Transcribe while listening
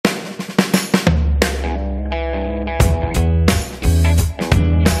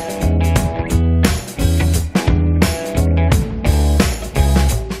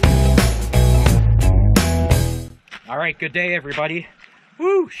right, good day everybody.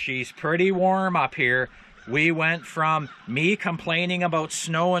 Woo, she's pretty warm up here. We went from me complaining about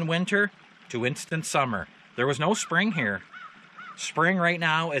snow in winter to instant summer. There was no spring here. Spring right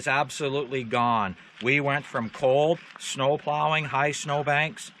now is absolutely gone. We went from cold, snow plowing, high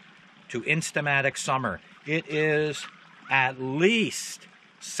snowbanks to instamatic summer. It is at least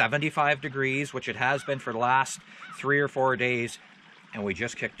 75 degrees, which it has been for the last 3 or 4 days. And we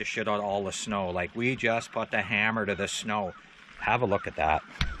just kicked the shit out of all the snow. Like, we just put the hammer to the snow. Have a look at that.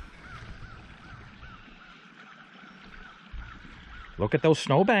 Look at those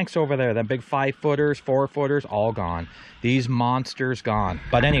snowbanks over there. Them big 5-footers, 4-footers, all gone. These monsters gone.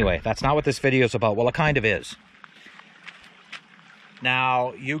 But anyway, that's not what this video is about. Well, it kind of is.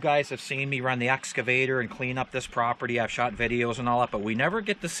 Now, you guys have seen me run the excavator and clean up this property. I've shot videos and all that, but we never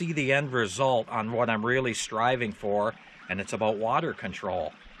get to see the end result on what I'm really striving for, and it's about water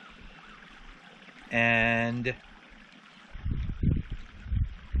control. And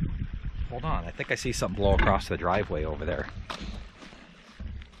hold on, I think I see something blow across the driveway over there.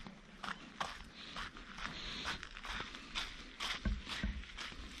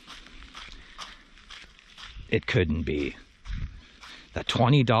 It couldn't be. The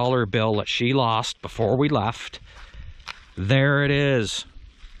 $20 bill that she lost before we left, there it is.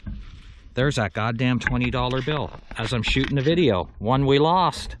 There's that goddamn $20 bill as I'm shooting the video. One we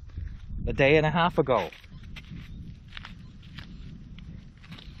lost a day and a half ago.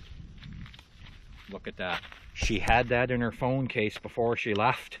 Look at that. She had that in her phone case before she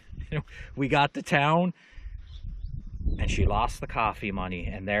left. We got to town and she lost the coffee money,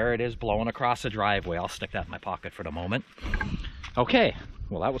 and there it is blowing across the driveway. I'll stick that in my pocket for the moment. Okay,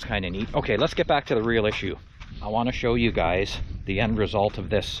 well that was kind of neat. Okay, let's get back to the real issue. I want to show you guys the end result of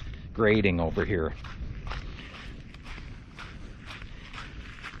this grading over here.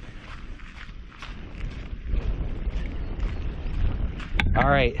 All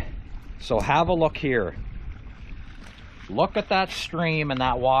right, so have a look here. Look at that stream and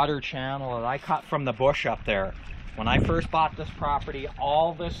that water channel that I cut from the bush up there. When I first bought this property,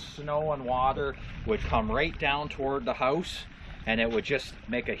 all this snow and water would come right down toward the house, and it would just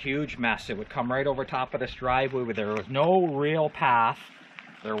make a huge mess. It would come right over top of this driveway where there was no real path.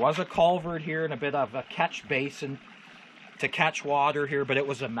 There was a culvert here and a bit of a catch basin to catch water here, but it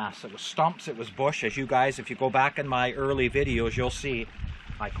was a mess. It was stumps, it was bush. As you guys, if you go back in my early videos, you'll see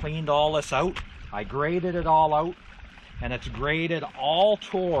I cleaned all this out. I graded it all out, and it's graded all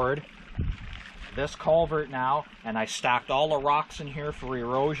toward this culvert now, and I stacked all the rocks in here for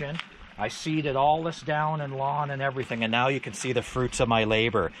erosion. I seeded all this down and lawn and everything, and now you can see the fruits of my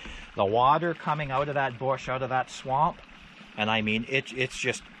labor. The water coming out of that bush, out of that swamp, and I mean, it's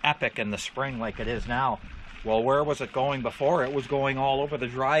just epic in the spring like it is now. Well, where was it going before? It was going all over the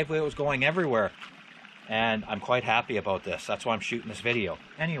driveway. It was going everywhere. And I'm quite happy about this. That's why I'm shooting this video.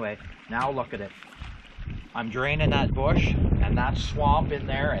 Anyway, now look at it. I'm draining that bush and that swamp in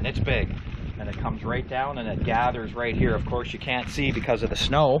there, and it's big. And it comes right down and it gathers right here. Of course, you can't see because of the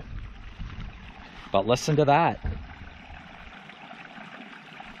snow. But listen to that.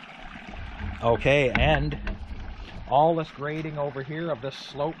 Okay, and all this grading over here of this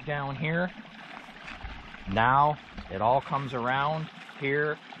slope down here, now it all comes around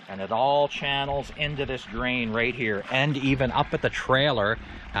here and it all channels into this drain right here, and even up at the trailer.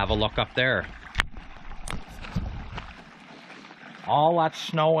 Have a look up there. All that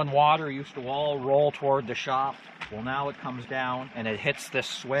snow and water used to all roll toward the shop. Well, now it comes down and it hits this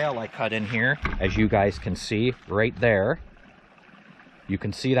swale I cut in here, as you guys can see right there. You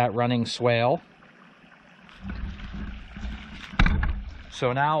can see that running swale.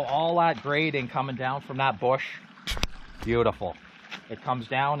 So now all that grading coming down from that bush, beautiful. It comes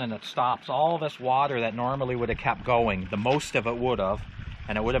down and it stops all this water that normally would have kept going. The most of it would have,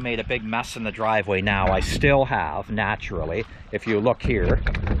 and it would have made a big mess in the driveway. Now I still have, naturally, if you look here,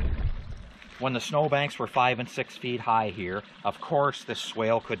 when the snowbanks were 5 and 6 feet high here, of course this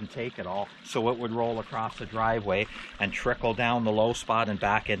swale couldn't take it all, so it would roll across the driveway and trickle down the low spot and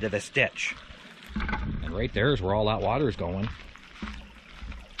back into this ditch. And right there is where all that water is going.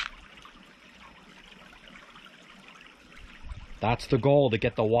 That's the goal, to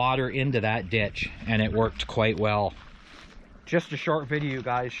get the water into that ditch, and it worked quite well. Just a short video,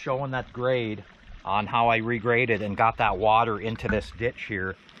 guys, showing that grade on how I regraded and got that water into this ditch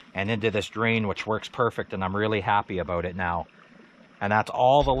here and into this drain, which works perfect, and I'm really happy about it now. And that's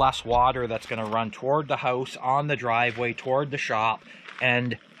all the less water that's going to run toward the house, on the driveway, toward the shop.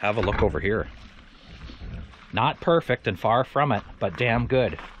 And have a look over here. Not perfect and far from it, but damn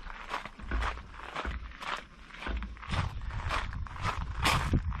good.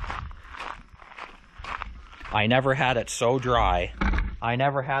 I never had it so dry. I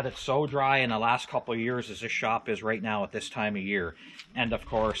never had it so dry in the last couple of years as this shop is right now at this time of year. And of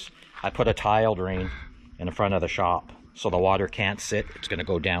course, I put a tile drain in the front of the shop so the water can't sit. It's going to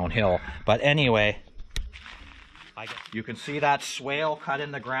go downhill. But anyway, you can see that swale cut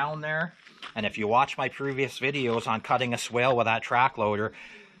in the ground there. And if you watch my previous videos on cutting a swale with that track loader,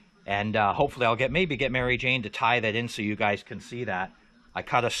 and hopefully I'll maybe get Mary Jane to tie that in so you guys can see that. I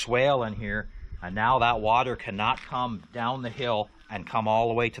cut a swale in here, and now that water cannot come down the hill and come all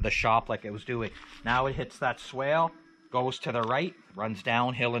the way to the shop like it was doing. Now it hits that swale, goes to the right, runs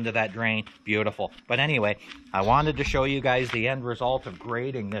downhill into that drain. Beautiful. But anyway, I wanted to show you guys the end result of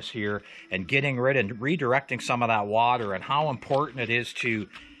grading this here and getting rid and redirecting some of that water, and how important it is to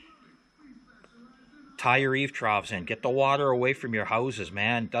tie your eave troughs in. Get the water away from your houses,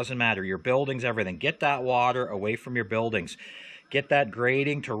 man. Doesn't matter. Your buildings, everything. Get that water away from your buildings. Get that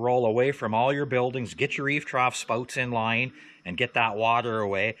grading to roll away from all your buildings. Get your eave trough spouts in line and get that water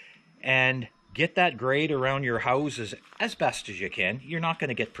away. And get that grade around your houses as best as you can. You're not going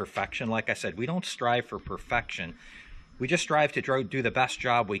to get perfection. Like I said, we don't strive for perfection. We just strive to do the best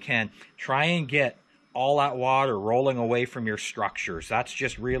job we can. Try and get all that water rolling away from your structures. That's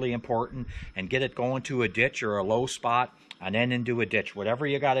just really important. And get it going to a ditch or a low spot and then into a ditch. Whatever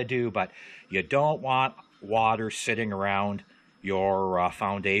you got to do, but you don't want water sitting around your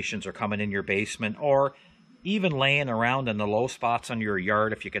foundations or coming in your basement, or even laying around in the low spots on your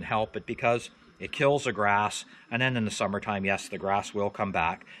yard if you can help it, because it kills the grass. And then in the summertime, yes, the grass will come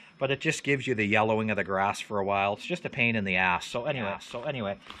back, but it just gives you the yellowing of the grass for a while. It's just a pain in the ass. So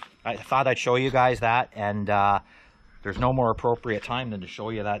anyway, I thought I'd show you guys that, and there's no more appropriate time than to show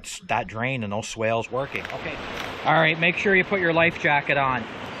you that drain and those swales working. Okay, all right, make sure you put your life jacket on.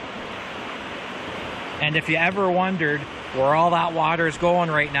 And if you ever wondered where all that water is going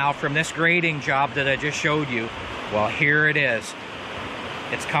right now from this grading job that I just showed you, well, here it is.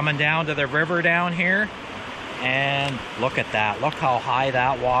 It's coming down to the river down here, and look at that. Look how high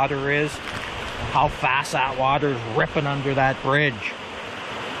that water is, how fast that water is ripping under that bridge.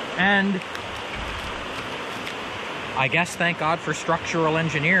 And I guess thank God for structural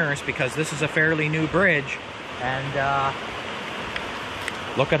engineers, because this is a fairly new bridge. And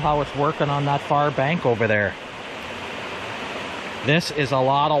look at how it's working on that far bank over there. This is a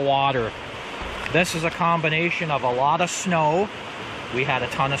lot of water. This is a combination of a lot of snow. We had a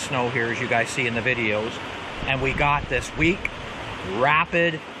ton of snow here, as you guys see in the videos. And we got this weak,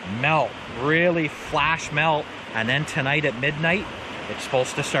 rapid melt, really flash melt. And then tonight at midnight, it's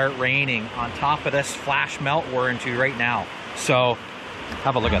supposed to start raining on top of this flash melt we're into right now. So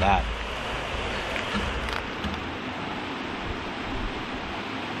have a look at that.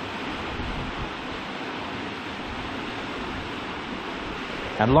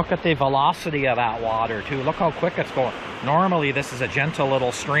 And look at the velocity of that water too. Look how quick it's going. Normally this is a gentle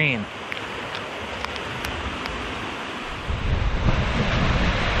little stream.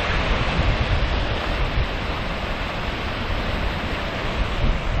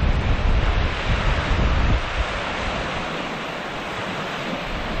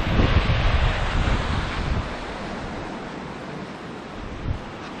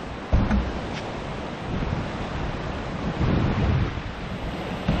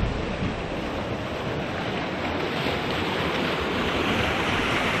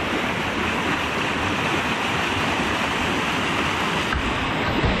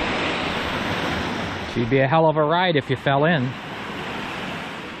 It'd be a hell of a ride if you fell in.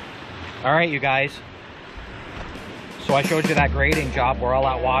 All right, you guys. So I showed you that grading job where all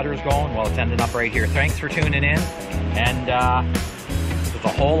that water is going. Well, it's ending up right here. Thanks for tuning in. And there's a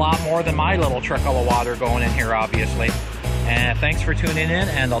whole lot more than my little trickle of water going in here, obviously. And thanks for tuning in,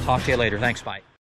 and I'll talk to you later. Thanks, bye.